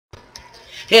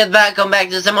Hey, welcome back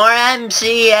to some more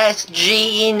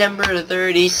MCSG number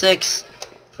 36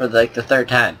 for like the third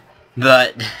time.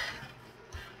 But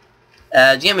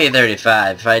it's gonna be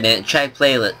 35 if I didn't check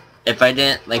playlist, if I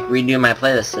didn't like redo my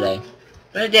playlist today.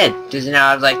 But I did, because you know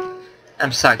I was like,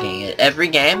 I'm sucking at every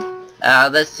game.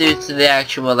 Let's do to the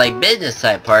actual like business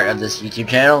type part of this YouTube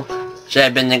channel, which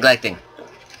I've been neglecting.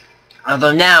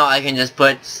 Although now I can just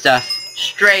put stuff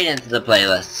straight into the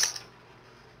playlists.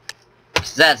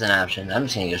 So that's an option. I'm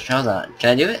just gonna go hold on. Can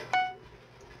I do it?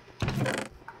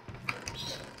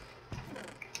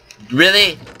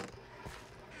 Really?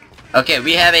 Okay,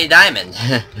 we have a diamond.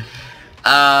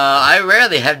 I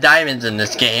rarely have diamonds in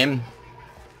this game.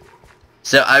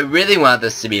 So I really want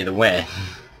this to be the win.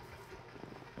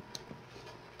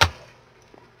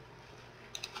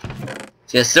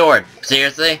 See a sword.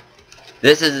 Seriously?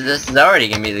 This is already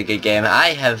gonna be the good game. I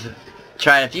have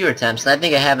tried a few attempts, and I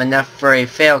think I have enough for a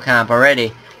fail comp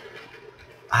already.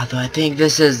 Although I think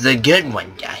this is the good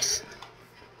one, guys.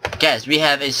 Guys, we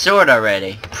have a sword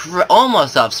already.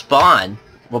 Almost off spawn.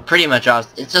 Well, pretty much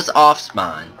off. It's just off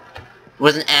spawn. It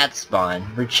wasn't at spawn.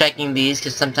 We're checking these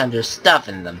because sometimes there's stuff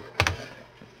in them.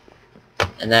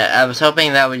 And I was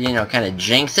hoping that would, you know, kind of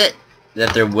jinx it.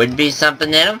 That there would be something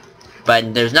in them.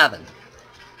 But there's nothing.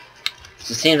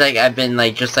 So it seems like I've been,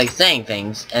 like, just, like, saying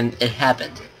things, and it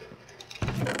happened.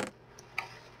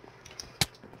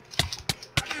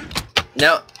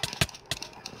 No.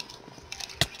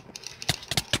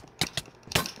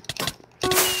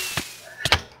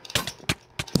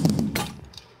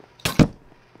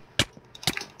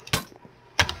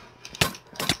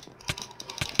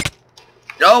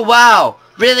 Oh wow!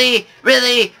 Really?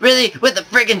 Really? Really? With the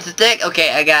friggin' stick?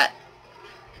 Okay, I got...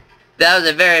 That was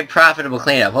a very profitable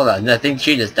cleanup. Hold on, I think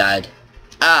she just died.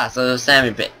 Ah, so the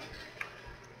salmon pit.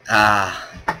 Ah.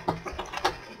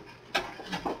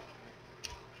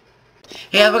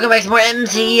 Hey, welcome back to more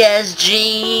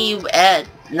MCSG at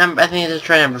number, I think it's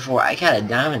try number 4. I got a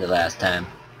diamond the last time.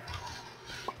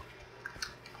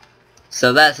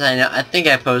 So that's how I know. I think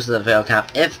I posted a fail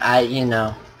comp if I, you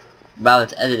know, bothered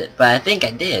to edit it. But I think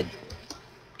I did.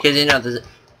 Because, you know, there's,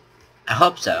 I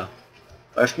hope so.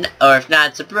 Or if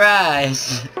not,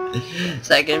 surprise!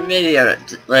 Second video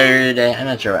later today. I'm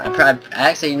not sure.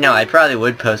 Actually, no, I probably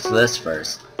would post this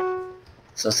first.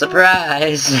 So,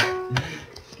 surprise!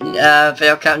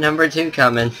 Fail count number 2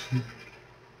 coming. I'm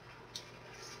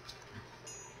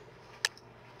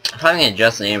probably gonna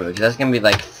adjust the name of it, because that's gonna be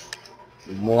like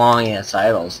long ass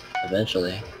titles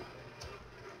eventually.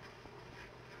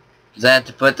 Because I have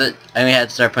to put the, I have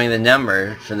to start putting the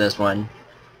number for this one.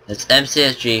 It's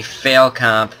MCSG fail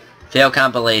comp, fail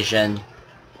compilation,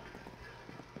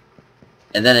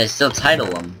 and then I still title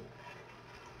them.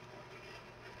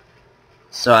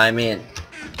 So I mean,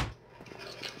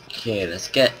 okay, let's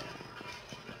get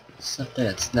something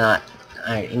that's not.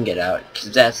 Alright, you can get out,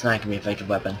 because that's not gonna be an effective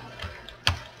weapon.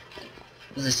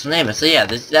 What's this name? So yeah,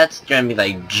 that's gonna be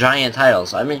like giant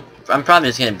titles. I mean, I'm probably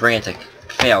just gonna bring it to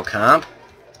fail comp.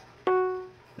 I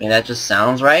mean, that just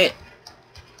sounds right.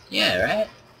 Yeah, right.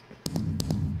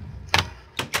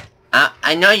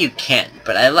 I know you can't,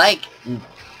 but I like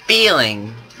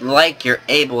feeling like you're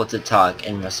able to talk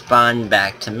and respond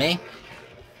back to me.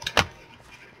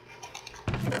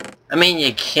 I mean,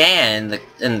 you can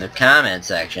in the comment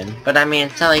section, but I mean,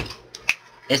 it's not like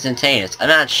instantaneous. I'm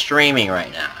not streaming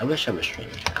right now. I wish I was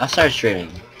streaming. I'll start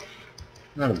streaming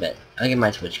a little bit. I'll get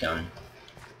my Twitch going.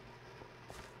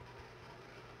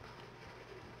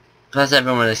 Plus,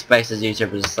 everyone expects his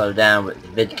YouTubers to slow down with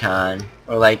VidCon,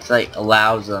 or like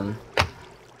allows them.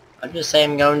 I'm just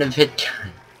saying I'm going to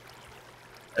VidCon.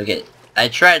 Okay, I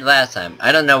tried last time.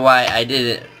 I don't know why I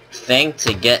didn't think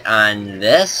to get on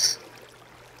this.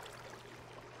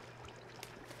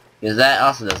 Because that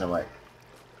also doesn't work.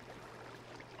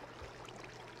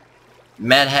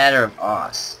 Mad Hatter of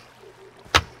Oz.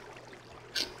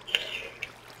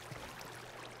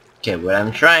 Okay, what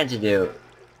I'm trying to do...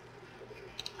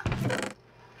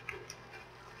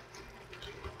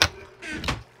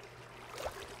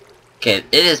 Okay,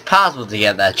 it is possible to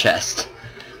get that chest.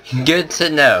 Good to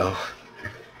know.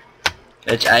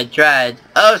 Which I tried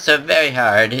oh so very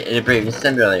hard in a previous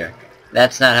sim earlier.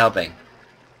 That's not helping.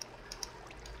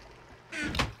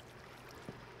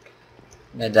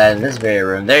 I died in this very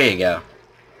room. There you go.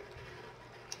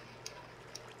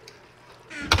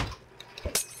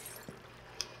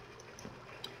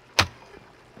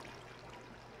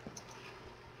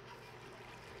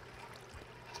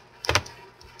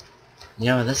 You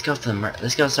know what, let's go for the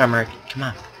let's go start market. Come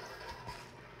on.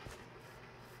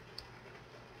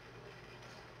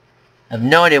 I have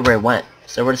no idea where it went,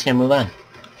 so we're just gonna move on.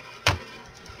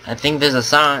 I think there's a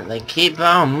song like "Keep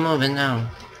on Moving On,"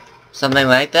 something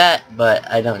like that, but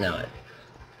I don't know it.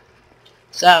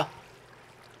 So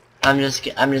I'm just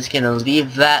gonna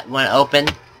leave that one open,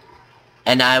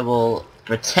 and I will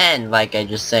pretend like I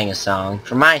just sang a song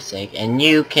for my sake, and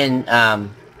you can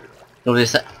go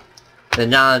with the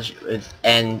knowledge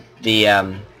and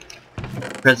the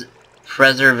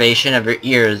preservation of your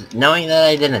ears, knowing that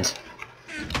I didn't.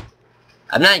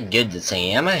 I'm not good at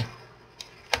singing, am I?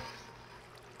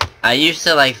 I used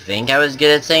to like think I was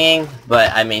good at singing,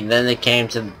 but I mean then it came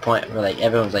to the point where like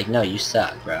everyone was like, no, you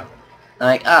suck, bro. I'm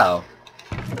like, oh,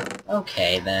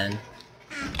 okay then.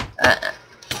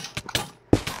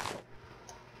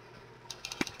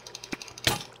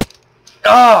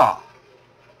 Oh!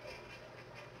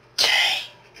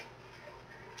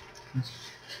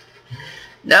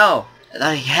 No! I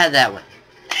thought he had that one.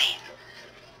 Dang.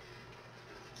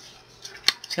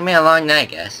 It's gonna be a long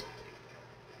night, guys.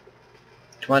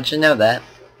 Just want you to know that.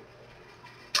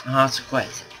 Oh, it's quite.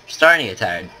 I'm starting to get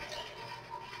tired.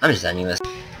 I'm just ending this.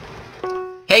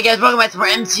 Hey guys, welcome back to more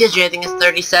MCSG. I think it's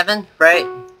 37, right?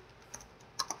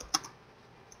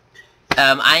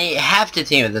 I have to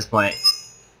team at this point.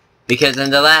 Because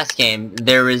in the last game,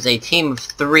 there was a team of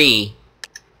 3.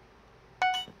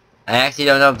 I actually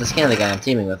don't know if the skin of the guy I'm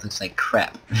teaming with looks like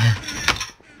crap.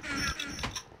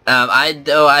 I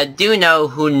do know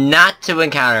who not to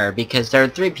encounter, because there are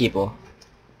 3 people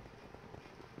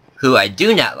who I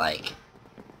do not like.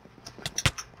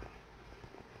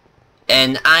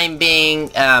 And I'm being,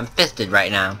 fisted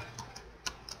right now.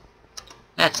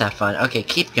 That's not fun. Okay,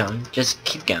 keep going. Just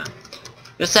keep going.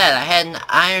 Just said, I had an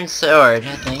iron sword,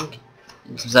 I think.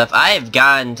 And some stuff. I have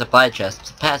gotten supply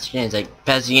chests past games I've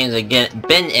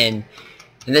been in,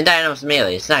 and then died almost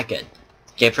immediately. It's not good.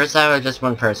 Okay, first I was just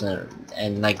one person,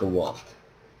 and like a wolf.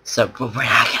 So, but we're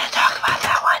not gonna talk about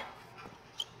that one.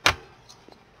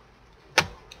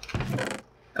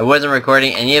 I wasn't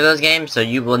recording any of those games, so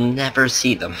you will never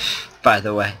see them, by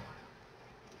the way.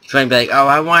 You're going to be like, oh,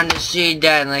 I wanted to see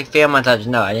that, and like, fail montage.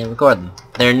 No, I didn't record them.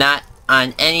 They're not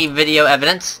on any video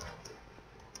evidence.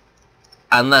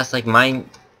 Unless, like,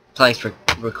 Mineplex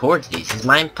records these. Is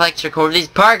Mineplex record these?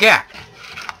 Parker!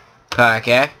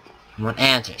 Parker, I want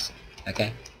answers.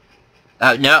 Okay?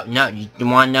 Oh, no, you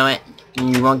want to know it?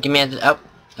 You won't give me answers? Oh,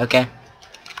 okay.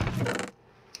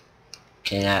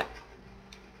 Okay, now.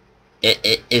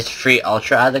 It is free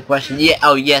ultra out of the question? Yeah,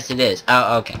 oh, yes it is.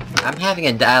 Oh, okay. I'm having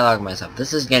a dialogue with myself.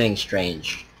 This is getting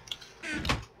strange.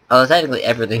 Although technically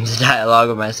everything's a dialogue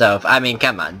with myself. I mean,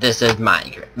 come on. This is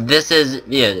Minecraft. This is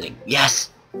music. Yes!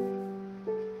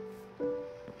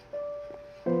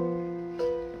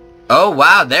 Oh,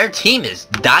 wow. Their team is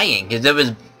dying. Because it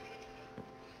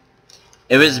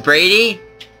was Brady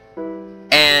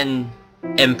and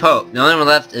Pope. The only one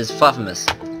left is Fluffamus.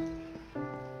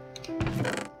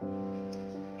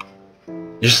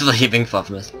 You're just leaving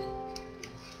Fluffamus.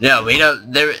 No, we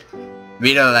don't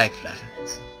like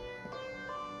Fluffamus.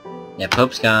 Yeah,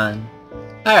 Pope's gone.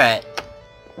 Alright.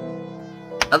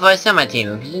 Otherwise, still my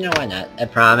team, because you know why not? I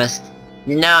promised.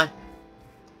 You know,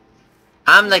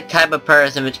 I'm the type of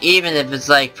person which, even if it's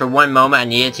like for one moment I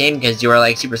need a team because you are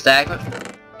like super stacked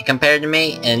compared to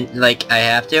me, and like I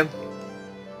have to.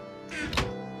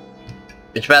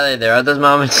 Which, by the way, there are those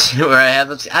moments where I have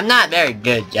those. I'm not very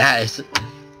good, guys.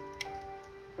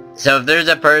 So if there's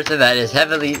a person that is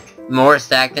heavily more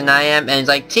stacked than I am, and it's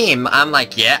like, team, I'm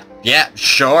like, yeah,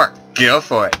 sure, go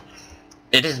for it.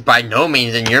 It is by no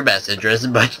means in your best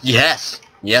interest, but yes,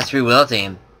 we will,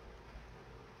 team.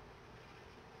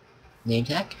 Name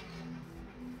tag?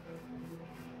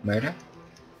 Murder?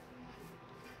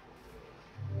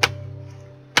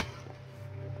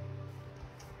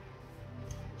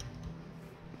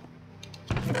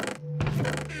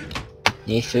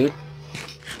 Need food?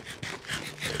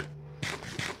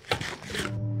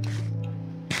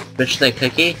 Switch the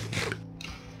cookie?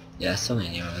 Yeah, still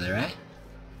need you over there, right?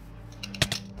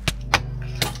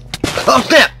 Oh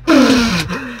snap!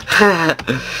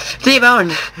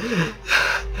 T-Bone!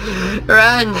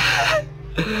 Run!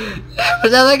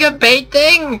 Was that like a bait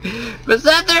thing? Was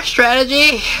that their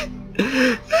strategy?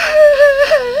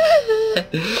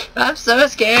 I'm so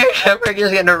scared. We're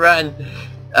just gonna run.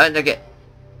 Okay.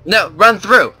 No, run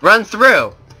through! Run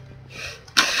through!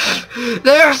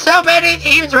 There are so many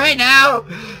teams right now!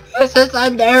 This is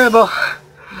unbearable.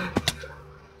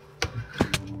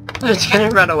 I'm just gonna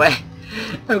run away.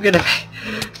 I'm gonna...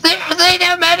 Seriously,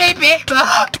 too many people!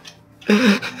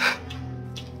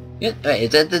 Wait, is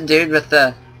that the dude with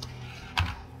the...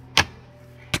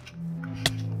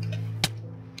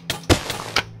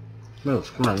 Move,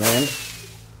 come on, man.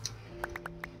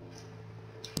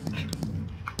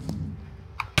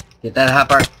 Get that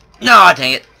hopper. No,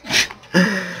 dang it.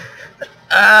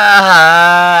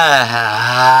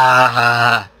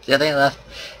 The other thing left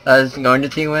I was going to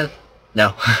team with?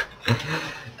 No.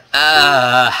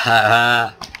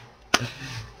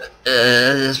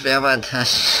 This failed my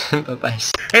test. Bye-bye.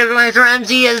 Hey everyone, it's our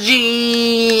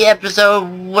MCSG episode.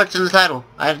 What's in the title?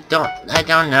 I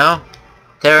don't know.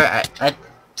 There, I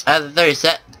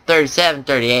 37,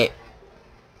 38.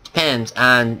 Depends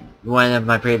on one of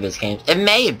my previous games. It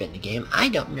may have been a game. I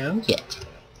don't know yet.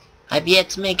 I've yet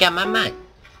to make up my mind.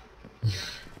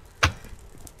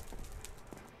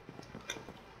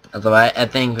 Although I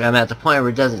think I'm at the point where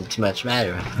it doesn't too much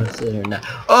matter if I sit here or not.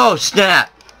 Oh snap!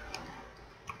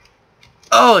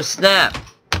 Oh snap!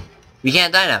 We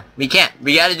can't die now. We can't.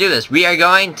 We gotta do this. We are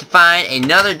going to find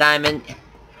another diamond,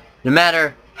 no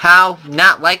matter how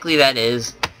not likely that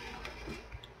is.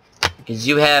 Because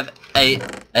you have a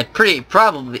pretty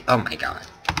probably. Oh my god.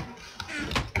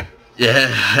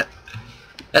 Yeah.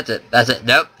 That's it. That's it.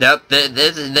 Nope. Nope.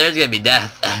 There's gonna be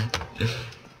death.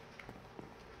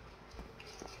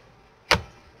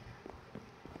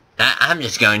 I'm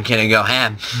just gonna go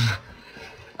ham.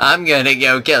 I'm gonna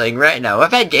go killing right now.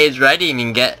 I've had games where I didn't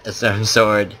even get a stone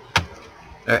sword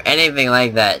or anything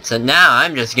like that. So now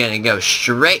I'm just gonna go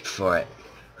straight for it.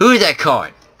 Who's that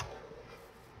corn?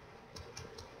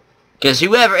 Because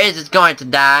whoever is going to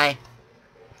die.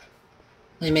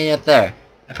 They made it up there.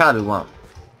 I probably won't.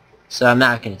 So I'm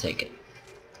not gonna take it.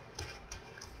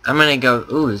 I'm gonna go.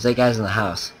 Ooh, there's that guy's in the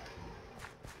house.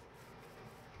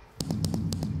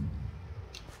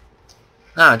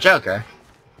 Oh, Joker.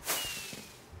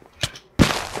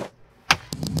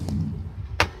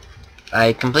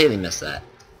 I completely missed that.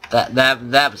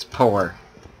 That was poor.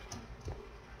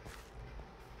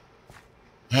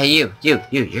 Hey you're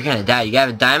gonna die. You have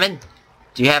a diamond?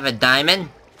 Do you have a diamond?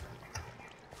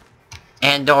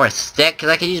 And or a stick? Cause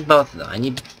I could use both of them. I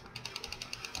need...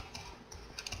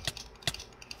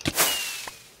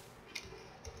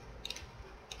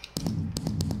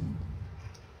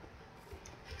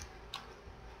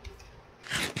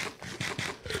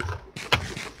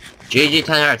 GG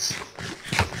 10 hearts.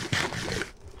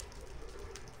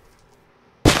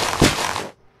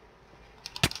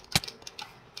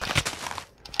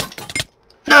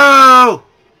 No!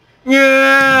 No!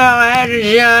 I had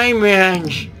a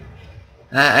diamond!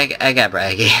 I got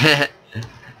braggy.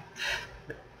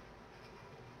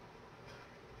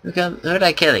 Who did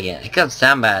I kill again? I killed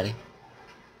somebody.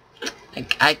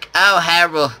 Oh,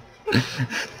 Harold!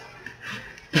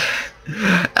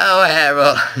 Oh,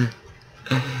 Harold!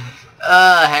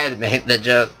 Oh, I had to make the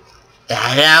joke.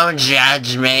 Don't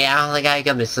judge me. I don't think I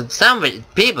can be. Some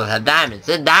people have diamonds.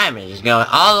 The diamond is going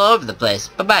all over the place.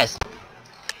 Bye-bye.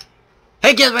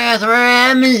 Hey kids, my guys, we're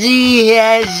MCSG.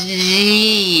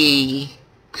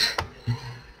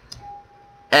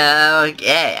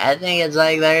 Okay, I think it's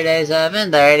like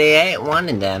 37, 38, one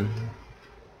of them.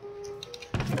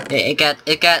 It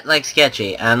got like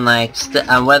sketchy on like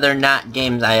on whether or not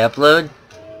games I upload.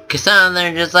 Cause some of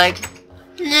them are just like,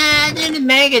 nah, I didn't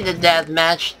make it to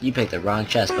deathmatch. You picked the wrong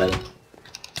chest, buddy.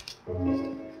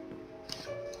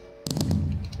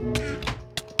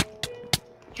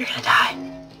 You're gonna die.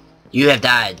 You have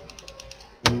died.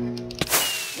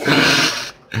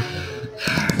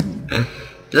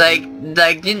 like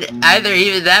either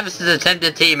he was that was his attempt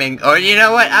at teaming, or you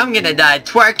know what? I'm gonna die.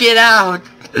 Twerk it out.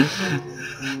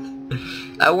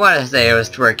 I want to say it was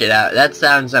twerk it out. That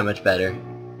sounds so much better.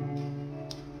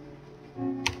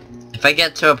 If I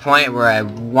get to a point where I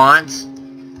want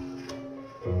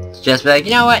to just be like,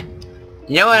 you know what?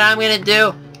 You know what I'm gonna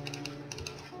do?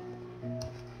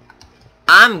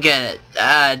 I'm gonna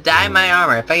dye my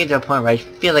armor. If I get to a point where I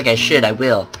feel like I should, I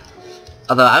will.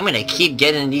 Although I'm gonna keep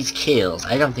getting these kills.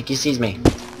 I don't think he sees me.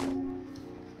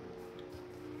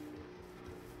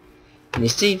 And he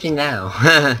sees me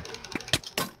now.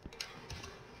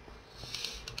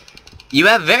 You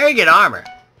have very good armor.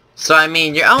 So I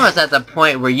mean, you're almost at the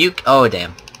point where you... Oh,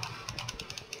 damn.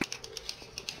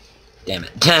 Damn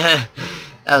it. That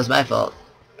was my fault.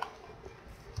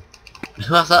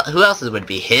 Who else's would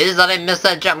be his that I missed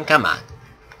that jump? Come on.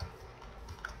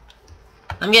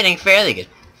 I'm getting fairly good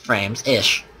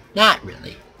frames-ish. Not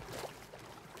really.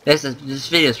 This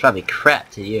video is probably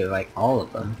crap to you, like all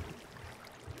of them.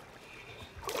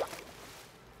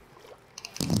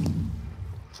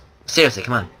 Seriously,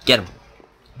 come on. Get him.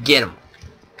 Get him.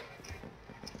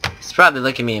 He's probably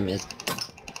looking at me and miss.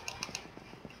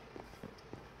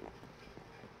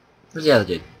 Where's the other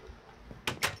dude?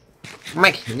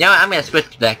 Mike, you know what? I'm gonna switch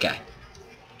to that guy.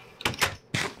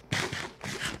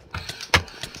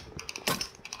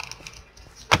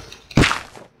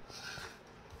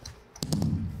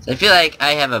 So I feel like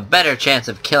I have a better chance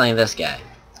of killing this guy.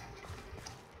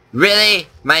 Really?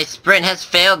 My sprint has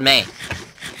failed me.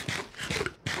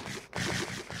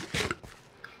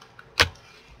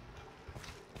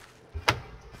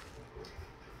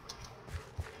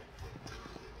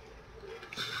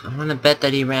 I want to bet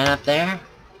that he ran up there.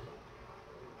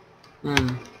 You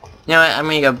know what? I'm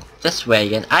gonna go this way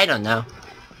again. I don't know.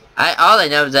 All I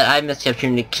know is that I missed the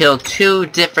opportunity to kill 2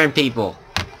 different people.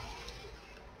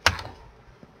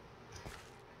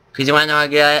 Cause you wanna know how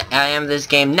good I am at this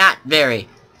game? Not very.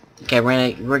 Okay,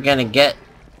 we're gonna get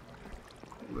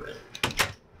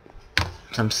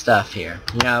some stuff here.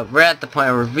 You know, we're at the point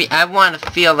where I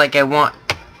feel like I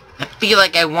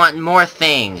want more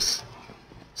things.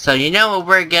 So you know what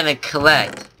we're gonna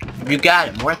collect? You got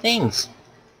it, more things.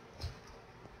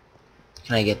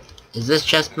 Can I get? Is this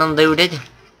chest been looted?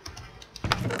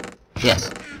 Yes.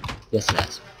 Yes, it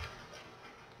has.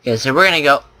 Okay, so we're gonna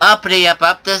go uppity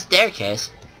up this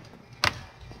staircase.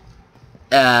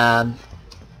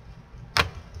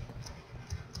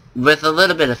 With a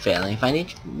little bit of failing. If I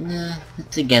need... Nah,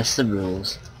 it's against the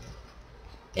rules.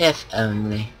 If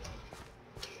only.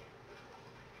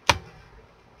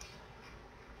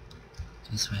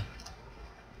 This way.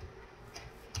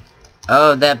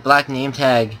 Oh, that black name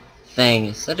tag thing.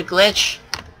 Is that a glitch?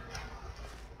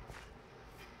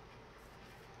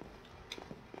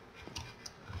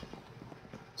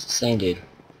 It's the same dude.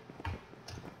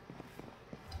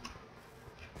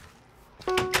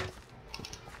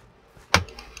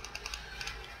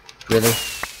 Really?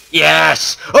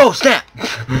 Yes! Oh, snap!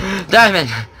 Diamond!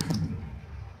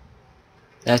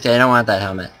 Actually, I don't want that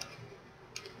helmet.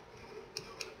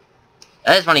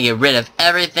 I just want to get rid of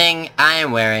everything I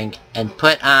am wearing and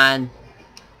put on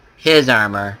his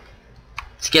armor.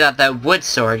 Let's get out that wood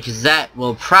sword, because that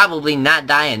will probably not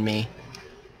die in me.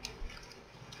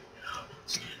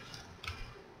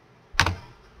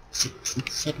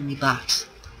 70 bucks.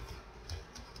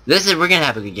 We're gonna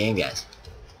have a good game, guys.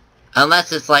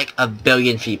 Unless it's like a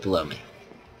billion feet below me.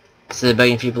 Is it a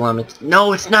billion feet below me?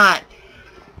 No, it's not!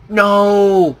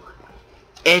 No!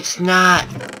 It's not!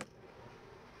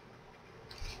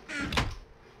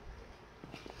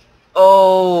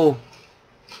 Oh!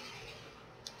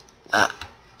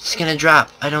 It's gonna drop.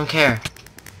 I don't care.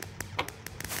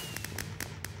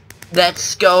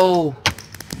 Let's go!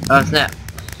 Oh, snap.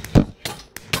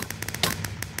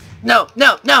 No,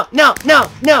 no, no, no, no,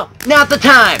 no! Not the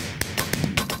time!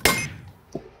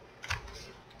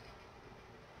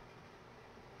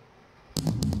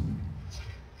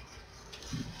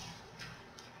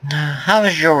 How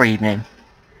was your evening?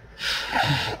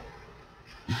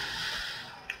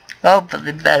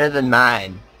 Hopefully better than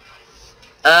mine.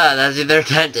 That's the 3rd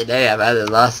time today I've either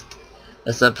lost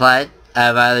a supply,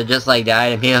 I've either just like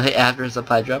died immediately after a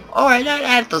supply drop, or I not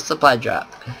at the supply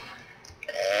drop.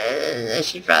 I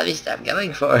should probably stop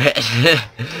going for it.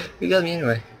 You got me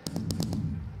anyway.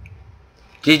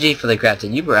 GG for the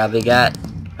crafting. You probably got...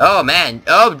 Oh man!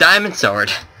 Oh, diamond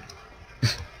sword!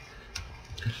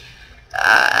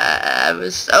 I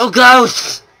was so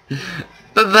close!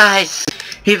 Bye-bye!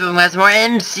 Even with more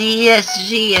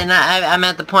MCSG, and I'm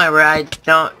at the point where I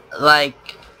don't, like...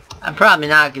 I'm probably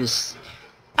not gonna...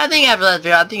 I think after that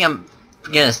video, I think I'm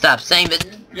gonna stop saying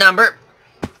the number.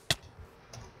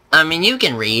 I mean, you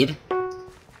can read.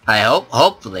 I hope.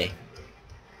 Hopefully.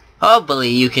 Hopefully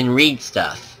you can read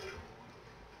stuff.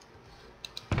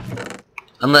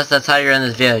 Unless that's how you're in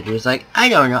this video. You're just like, I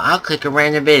don't know, I'll click a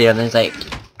random video, and then it's like...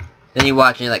 Then you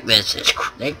watch and you're like, this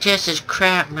is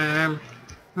crap, Mom.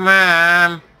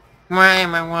 Mom, why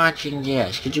am I watching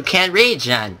this? Because you can't read,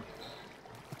 son.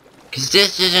 Because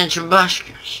this isn't your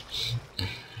buskers.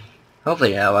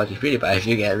 Hopefully you're not watching PewDiePie if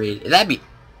you can't read. That'd be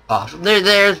awful.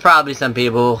 There's probably some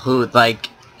people who, like,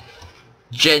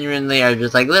 genuinely are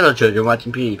just like little children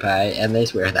watching PewDiePie, and they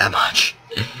swear that much.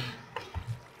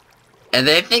 And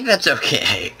they think that's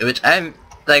okay, which I'm,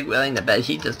 like, willing to bet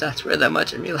he does not swear that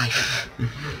much in real life.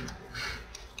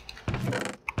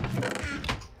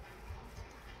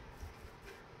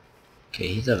 Okay,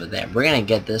 he's over there. We're gonna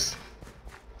get this.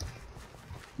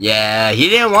 Yeah, he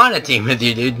didn't want to team with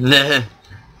you, dude.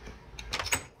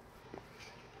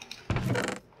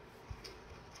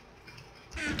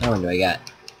 How many do I got?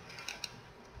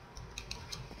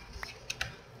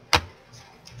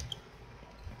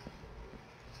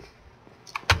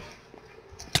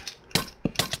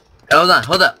 Hold on,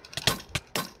 hold up.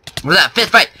 What's that? Fist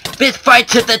fight! Fist fight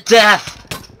to the death!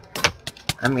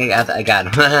 I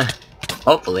got him.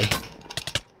 Hopefully.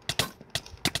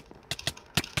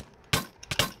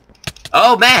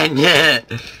 Oh man!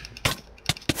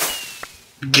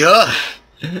 Good!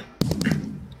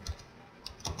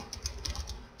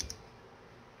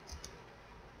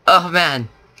 Oh man.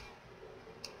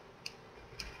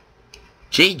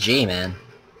 GG, man.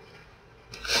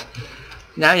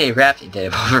 Now I need a crafting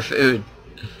table for food.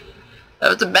 That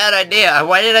was a bad idea.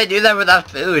 Why did I do that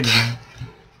without food?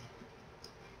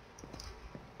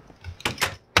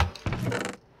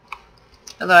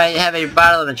 Although I have a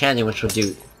bottle of enchanting which will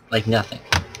do, like, nothing.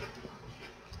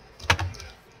 I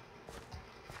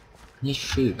need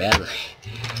food badly.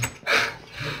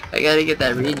 I gotta get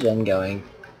that regen going.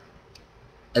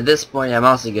 At this point, I'm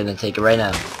also gonna take it right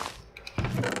now.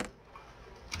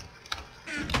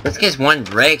 Just in case one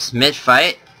breaks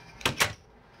mid-fight,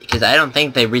 because I don't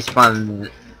think they respawn.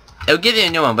 It'll give you a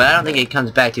new one, but I don't think it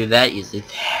comes back to you that easily.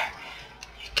 There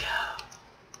you go.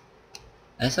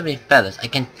 I have so many feathers. I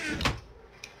can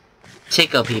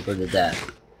tickle people to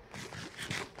death.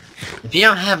 If you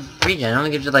don't have regen, it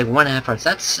only gives you like 1.5 hearts.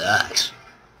 That sucks.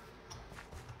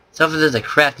 So if there's a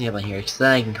crafting table here, so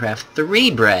then I can craft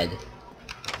 3 bread.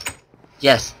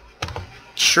 Yes.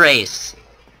 Trace.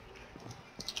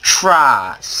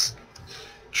 Tross.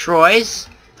 Troyes?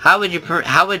 How would you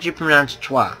pronounce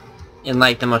Troyes in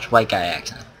like the most white guy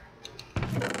accent? I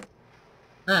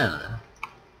don't know.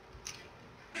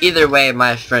 Either way,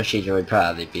 my French teacher would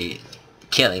probably be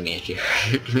killing me if you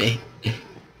heard me.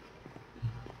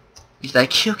 He's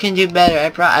like, you can do better. I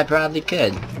probably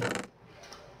could.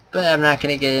 But I'm not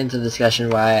gonna get into the discussion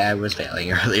why I was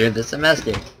failing earlier this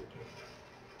semester.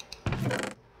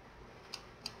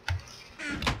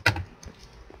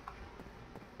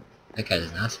 That guy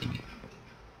does not see me.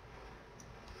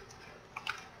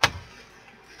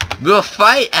 We'll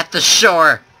fight at the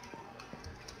shore!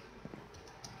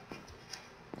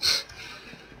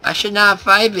 I should not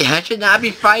fight. I should not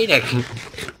be fighting.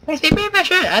 I think maybe I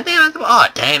should. I think I'm... Oh,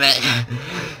 damn it.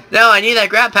 No, I need that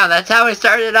grab pound. That's how I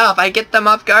started off. I get them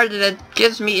off guard and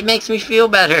it makes me feel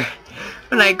better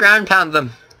when I ground pound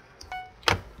them.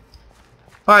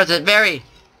 Or is it very?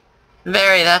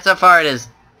 Very, that's how far it is.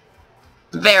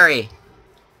 Very.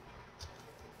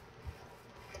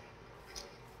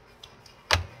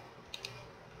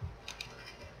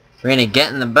 We're gonna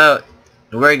get in the boat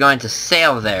and we're going to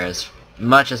sail there as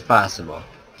much as possible.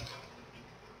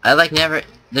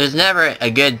 There's never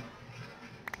a good...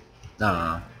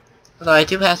 Oh. Although I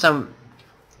do have some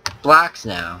blocks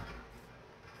now.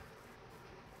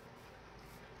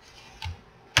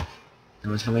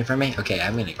 Someone's coming for me? Okay,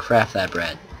 I'm gonna craft that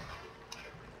bread.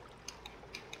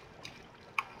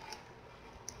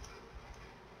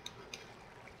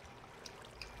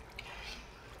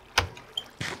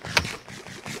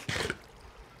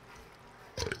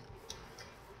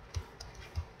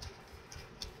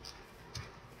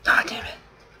 Ah, damn it.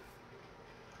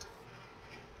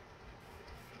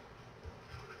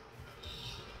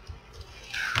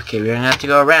 Okay, we're gonna have to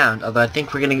go around, although I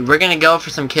think we're gonna go for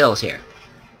some kills here.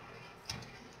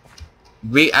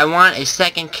 I want a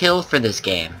second kill for this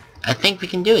game. I think we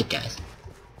can do it, guys.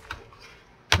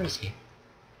 Where is he?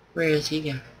 Where is he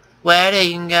go? Where do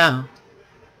you go?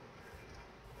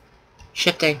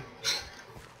 Shifting.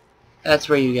 That's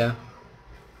where you go.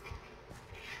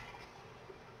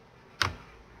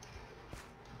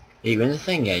 Are you in the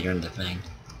thing? Yeah, you're in the thing.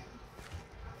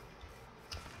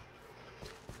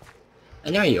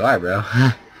 I know you are, bro.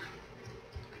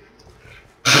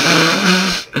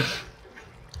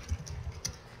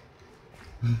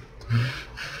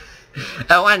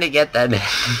 I wanted to get that.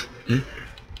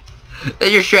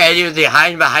 Then your strategy was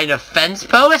behind a fence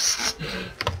post?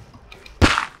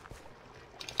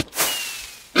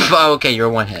 Oh, okay, you're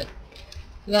one hit.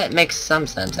 That makes some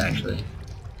sense, actually.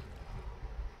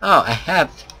 Oh, I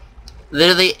have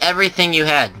literally everything you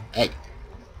had.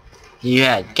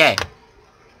 Okay.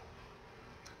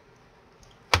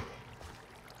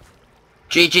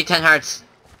 GG 10 hearts.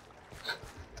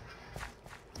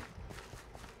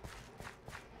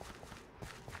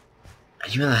 Are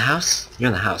you in the house? You're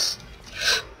in the house.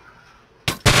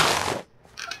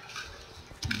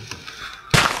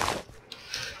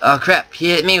 Oh crap,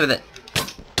 he hit me with it.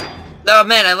 Oh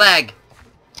man, I lag.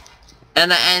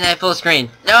 And I full screen.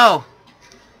 No!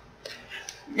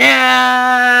 No!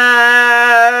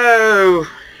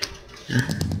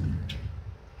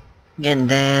 Getting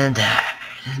dead.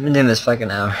 I've been doing this fucking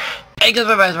hour. Hey guys,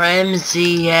 my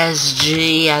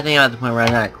MCSG. I think I'm at the point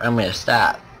where I'm gonna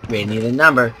stop reading the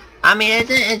number. I mean,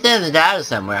 it's in the data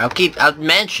somewhere. I'll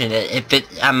mention it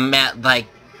if I'm at like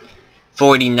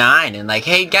 49 and like,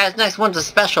 hey guys, next one's a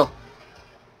special.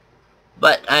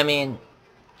 But I mean,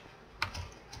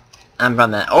 I'm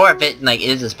from that. Or if it like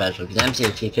is a special, because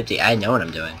MCSG 50, I know what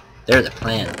I'm doing. There's a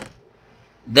plan.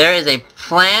 There is a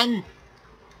plan,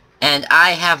 and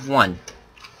I have one.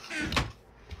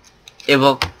 it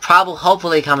will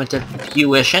hopefully come into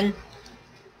fruition.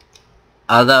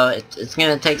 Although it's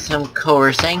gonna take some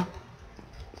coercing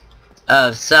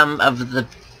of some of the...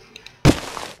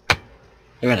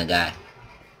 You're gonna die.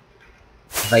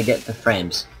 If I get the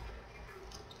frames.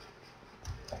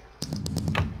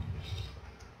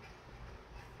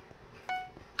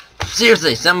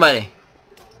 Seriously, somebody.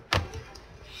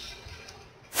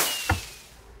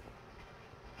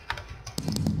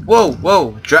 Whoa,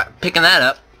 whoa, picking that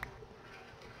up.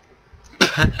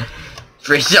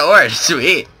 Free sword,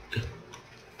 sweet.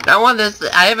 I want this,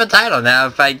 I have a title now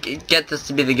if I get this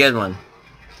to be the good one.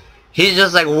 He's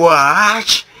just like,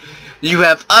 what? You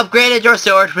have upgraded your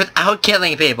sword without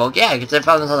killing people. Yeah, because I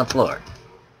found this on the floor.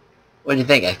 What do you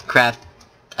think?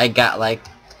 I got like...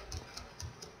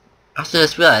 I also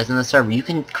just realized in the server, you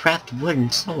can craft wooden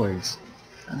swords.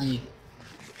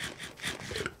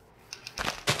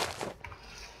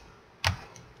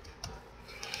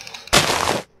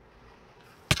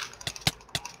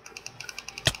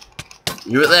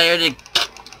 You were there to...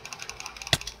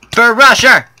 For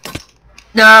Rusher!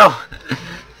 No!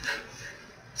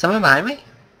 Someone behind me?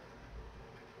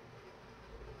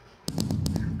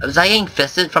 Was I getting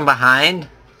fisted from behind?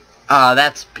 Oh,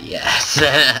 that's BS.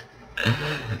 I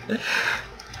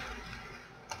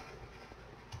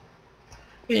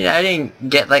mean, I didn't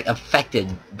get, like,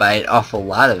 affected by an awful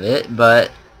lot of it,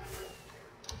 but...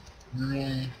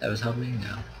 Okay, that was helping?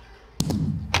 No.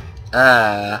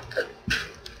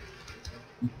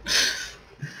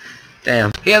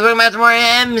 Damn. Here's looking at some more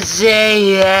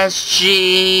MCSG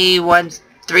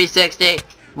 1360.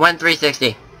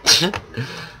 1360.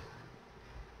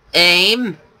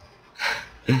 Aim.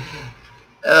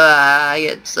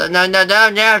 It's no,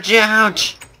 don't.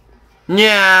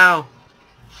 No.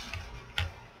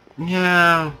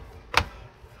 No.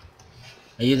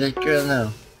 Are you the girl?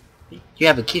 No. You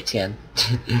have a cute skin.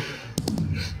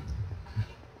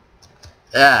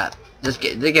 Just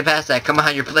get past that. Come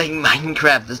on, you're playing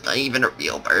Minecraft. That's not even a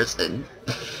real person.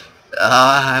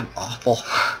 I'm awful.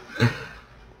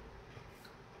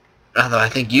 Although I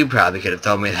think you probably could have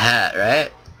told me that,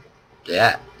 right?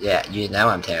 Yeah, you know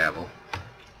I'm terrible.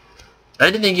 I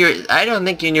don't think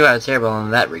you knew I was terrible in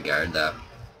that regard, though.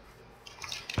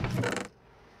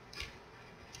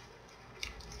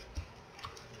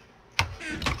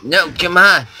 No, come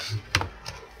on.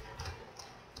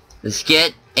 Let's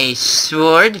get a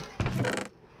sword.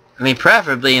 I mean,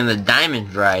 preferably in the diamond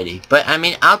variety. But, I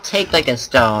mean, I'll take, like, a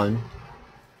stone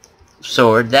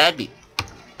sword. That'd be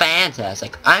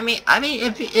fantastic. I mean,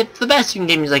 if the best you can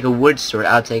give me is, like, a wood sword,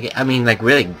 I'll take it. I mean, like,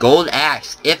 really, gold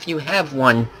axe. If you have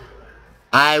one,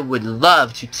 I would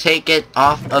love to take it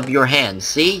off of your hands.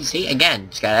 See? Again,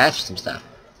 just gotta ask for some stuff.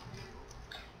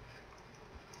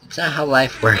 It's not how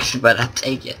life works, but I'll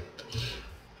take it.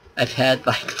 I've had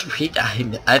like 3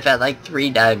 diamonds. I've had like 3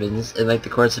 diamonds in like the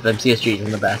course of MCSG in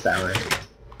the past hour.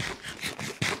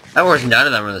 Of course, none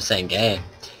of them are in the same game.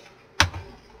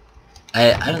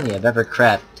 I don't think I've ever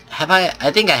crafted. Have I?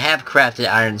 I think I have crafted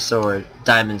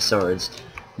diamond swords.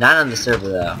 Not on the server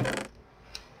though.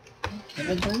 Have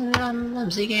I done it on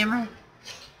MC Gamer?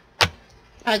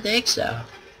 I think so.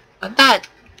 I'm not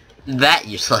that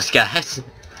useless, guys.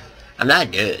 I'm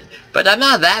not good, but I'm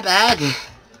not that bad.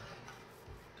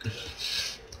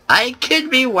 I could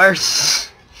be worse.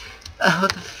 Oh,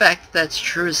 the fact that's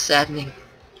true is saddening.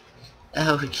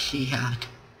 Oh, God.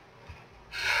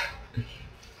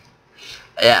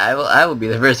 Yeah, I will be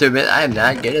the first to admit I am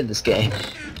not good at this game.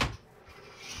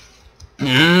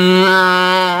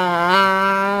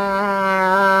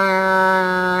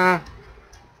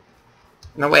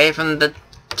 Away from the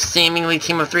seemingly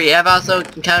team of 3. I've also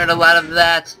encountered a lot of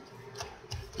that.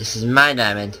 This is my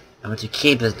diamond. I want to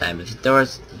keep this diamond.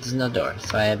 There's no door,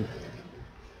 so I have...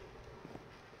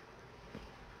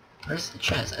 Where's the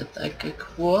chest? I could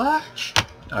watch.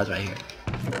 Oh, it's right here.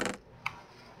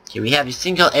 Here we have a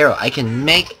single arrow. I can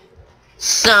make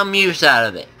some use out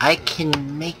of it. I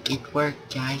can make it work,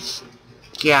 guys.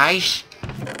 Guys.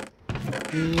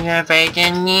 You're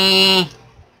fighting me.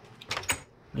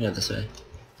 We go this way.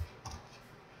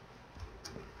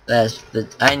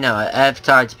 I know, I've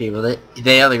talked to people that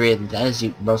they all agree that is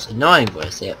the most annoying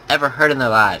voice they have ever heard in their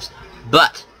lives.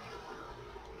 But,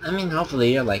 I mean,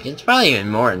 hopefully you're like, it's probably even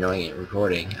more annoying at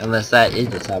recording, unless that is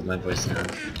just how my voice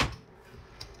sounds.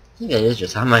 I think that is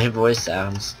just how my voice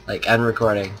sounds, like, on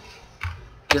recording.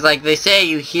 Because, like, they say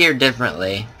you hear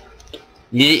differently.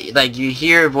 You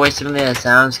hear a voice differently that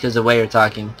sounds because of the way you're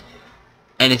talking.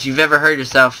 And if you've ever heard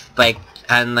yourself, like,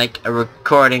 on like a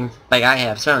recording, like I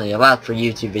have, certainly a lot for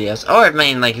YouTube videos, or I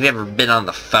mean, like, if you've ever been on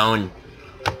the phone,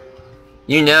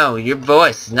 you know, your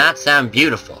voice does not sound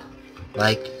beautiful.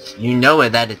 Like, you know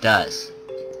it that it does.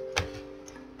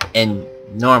 In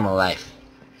normal life.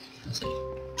 Let's see.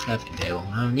 Crafting table.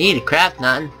 I don't need to craft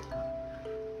nothing.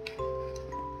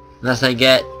 Unless I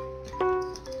get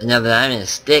another diamond, a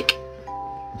stick.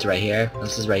 It's right here.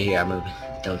 This is right here. I'm moving.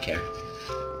 Don't care.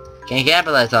 Can't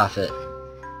capitalize off it.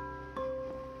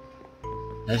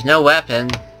 There's no weapon.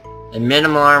 And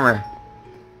minimal armor.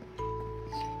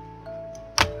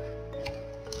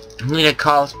 I need to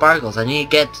call Sparkles. I need to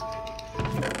get...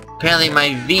 Apparently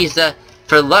my visa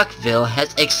for Luckville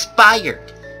has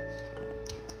expired.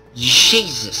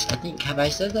 Jesus. I think... Have I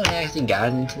said that I actually got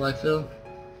into Luckville?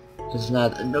 It's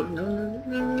not... No.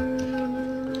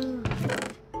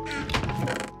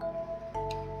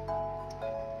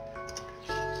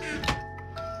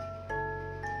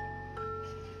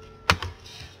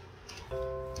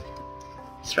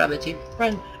 Rabbit team,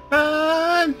 run!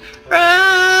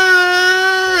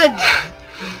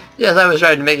 Yes, I was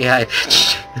trying to make it high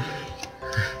pitched.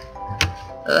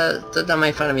 Don't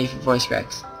make fun of me for voice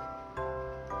cracks.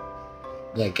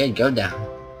 Yeah, good, go down.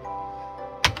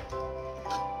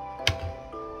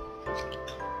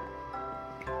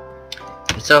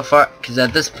 So far, because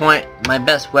at this point, my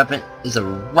best weapon is a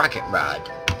rocket rod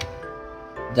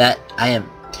that I am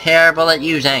terrible at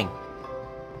using.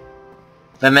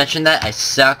 If I mentioned that, I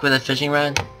suck with a fishing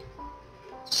rod.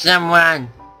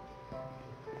 Someone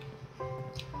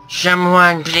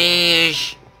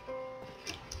please.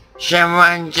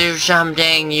 Someone do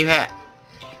something. I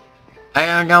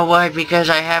don't know what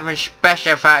because I haven't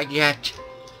specified yet.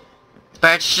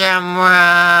 But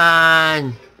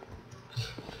someone.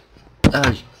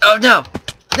 Oh no!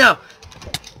 No!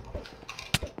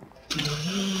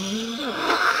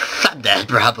 I'm dead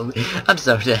probably. I'm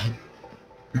so dead.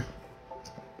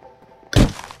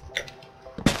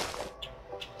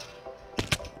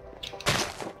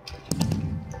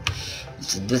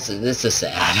 This is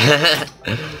sad.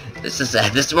 This is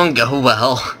sad. This won't go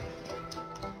well.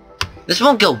 This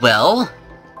won't go well.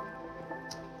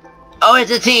 Oh,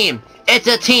 it's a team. It's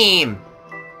a team.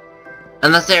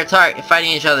 Unless they're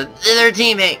fighting each other. They're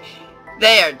teaming.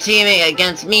 They are teaming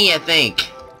against me, I think.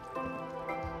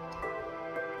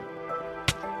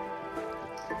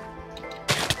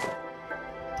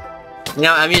 You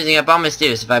know, I'm using up all my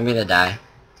stews if I'm gonna die.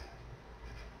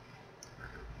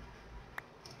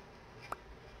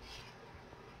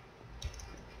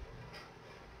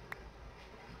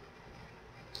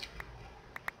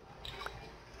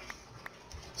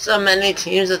 So many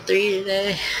teams of 3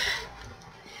 today.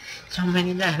 So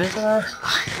many dinosaurs.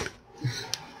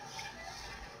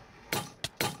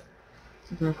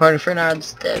 I'm recording for now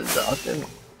instead. Awesome.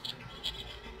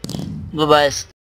 Bye bye.